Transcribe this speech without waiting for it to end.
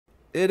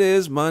It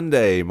is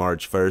Monday,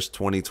 March 1st,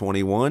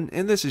 2021,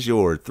 and this is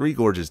your Three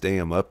Gorges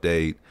Dam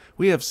update.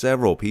 We have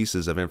several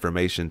pieces of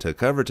information to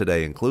cover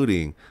today,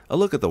 including a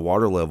look at the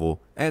water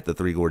level at the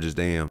Three Gorges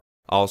Dam.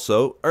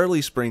 Also,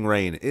 early spring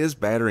rain is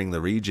battering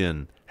the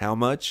region. How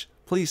much?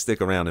 Please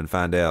stick around and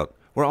find out.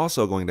 We're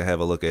also going to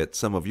have a look at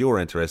some of your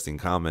interesting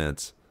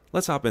comments.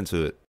 Let's hop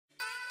into it.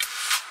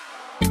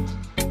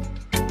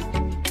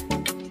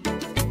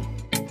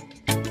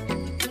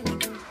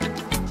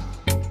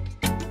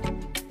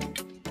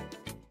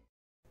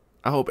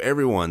 I hope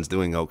everyone's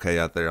doing okay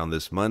out there on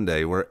this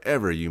Monday,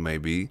 wherever you may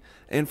be.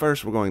 And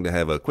first, we're going to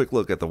have a quick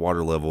look at the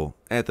water level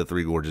at the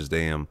Three Gorges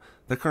Dam.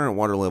 The current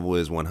water level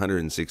is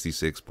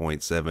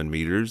 166.7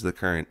 meters. The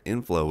current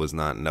inflow is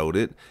not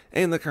noted,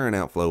 and the current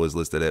outflow is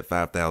listed at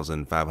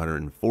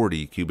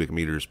 5,540 cubic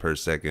meters per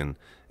second.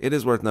 It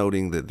is worth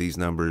noting that these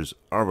numbers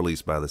are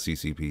released by the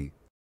CCP.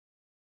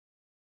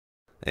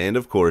 And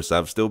of course,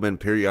 I've still been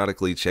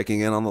periodically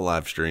checking in on the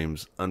live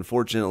streams.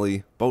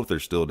 Unfortunately, both are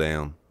still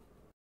down.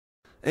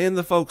 And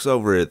the folks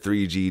over at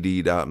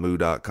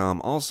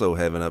 3gd.moo.com also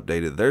haven't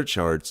updated their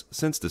charts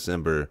since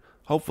December.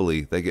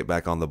 Hopefully they get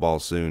back on the ball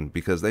soon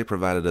because they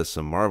provided us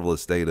some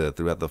marvelous data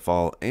throughout the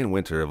fall and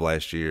winter of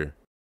last year.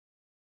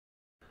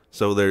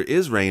 So there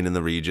is rain in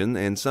the region,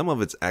 and some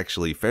of it's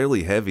actually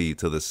fairly heavy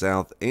to the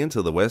south and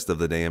to the west of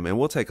the dam, and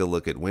we'll take a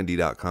look at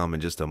windy.com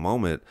in just a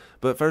moment.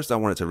 But first I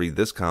wanted to read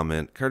this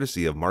comment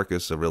courtesy of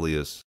Marcus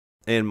Aurelius.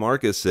 And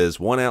Marcus says,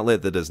 one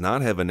outlet that does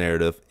not have a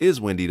narrative is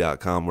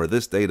windy.com, where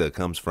this data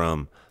comes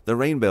from. The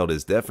rain belt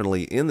is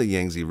definitely in the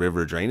Yangtze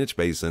River drainage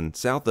basin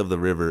south of the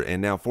river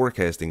and now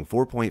forecasting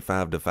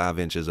 4.5 to 5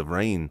 inches of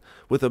rain,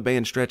 with a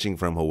band stretching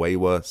from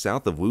Huehua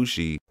south of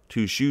Wuxi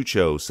to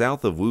Shuqiu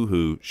south of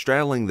Wuhu,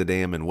 straddling the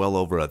dam and well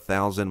over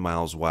 1,000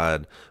 miles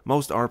wide.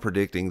 Most are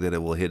predicting that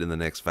it will hit in the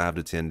next 5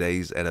 to 10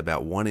 days at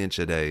about 1 inch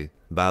a day.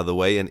 By the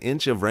way, an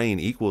inch of rain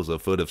equals a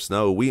foot of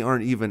snow. We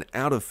aren't even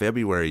out of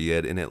February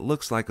yet, and it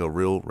looks like a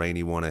real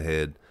rainy one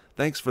ahead.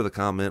 Thanks for the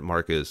comment,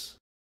 Marcus.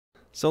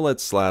 So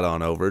let's slide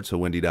on over to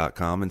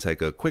windy.com and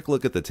take a quick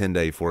look at the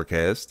 10-day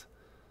forecast.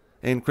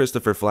 And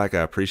Christopher Flack, I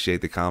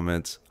appreciate the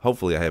comments.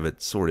 Hopefully I have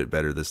it sorted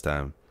better this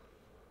time.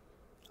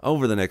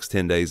 Over the next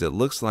 10 days, it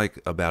looks like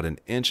about an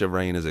inch of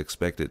rain is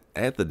expected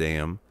at the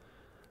dam,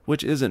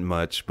 which isn't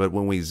much, but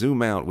when we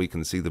zoom out, we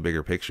can see the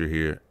bigger picture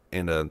here,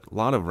 and a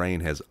lot of rain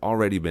has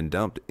already been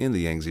dumped in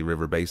the Yangtze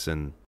River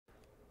Basin.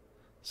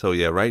 So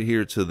yeah, right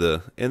here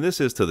and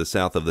this is to the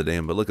south of the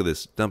dam, but look at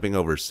this, dumping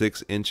over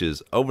 6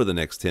 inches over the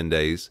next 10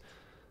 days.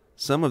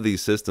 Some of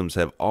these systems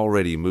have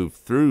already moved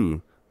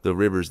through the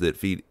rivers that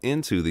feed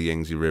into the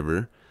Yangtze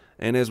River,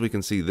 and as we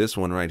can see, this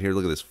one right here,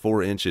 look at this,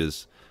 4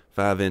 inches,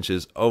 5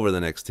 inches over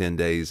the next 10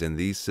 days, and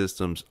these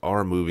systems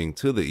are moving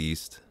to the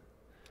east.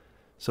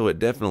 So it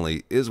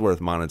definitely is worth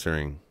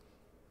monitoring.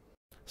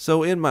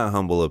 So in my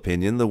humble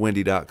opinion, the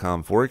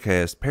windy.com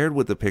forecast paired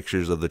with the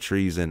pictures of the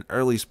trees in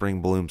early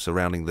spring bloom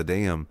surrounding the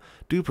dam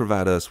do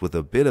provide us with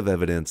a bit of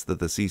evidence that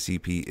the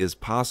CCP is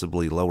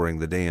possibly lowering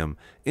the dam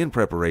in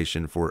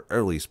preparation for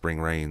early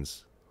spring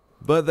rains.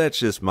 But that's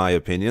just my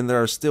opinion.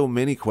 There are still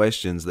many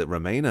questions that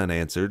remain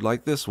unanswered,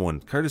 like this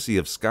one, courtesy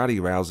of Scotty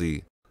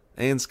Rousey.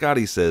 And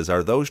Scotty says,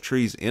 are those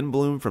trees in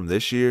bloom from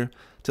this year?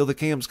 Till the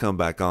cams come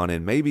back on,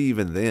 and maybe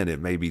even then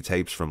it may be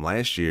tapes from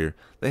last year.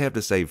 They have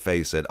to save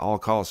face at all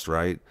costs,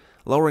 right?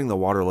 Lowering the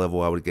water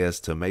level, I would guess,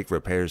 to make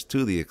repairs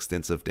to the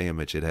extensive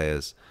damage it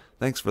has.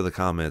 Thanks for the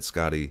comment,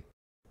 Scotty.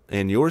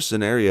 And your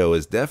scenario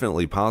is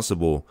definitely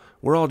possible.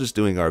 We're all just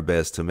doing our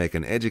best to make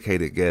an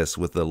educated guess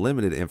with the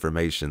limited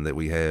information that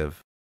we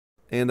have.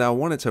 And I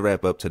wanted to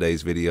wrap up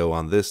today's video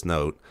on this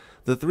note.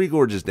 The Three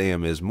Gorges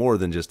Dam is more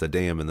than just a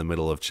dam in the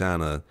middle of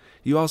China.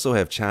 You also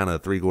have China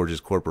Three Gorges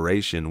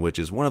Corporation, which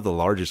is one of the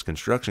largest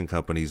construction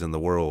companies in the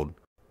world.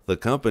 The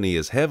company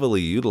is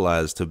heavily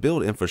utilized to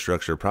build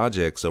infrastructure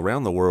projects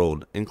around the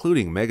world,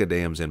 including mega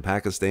dams in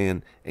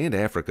Pakistan and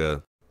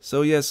Africa.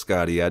 So yes,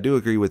 Scotty, I do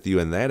agree with you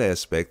in that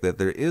aspect that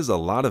there is a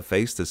lot of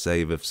face to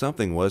save if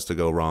something was to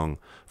go wrong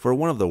for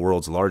one of the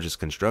world's largest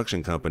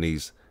construction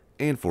companies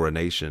and for a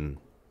nation.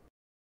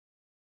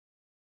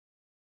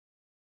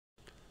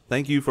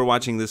 Thank you for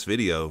watching this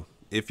video.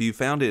 If you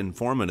found it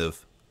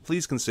informative,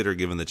 please consider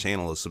giving the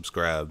channel a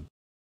subscribe.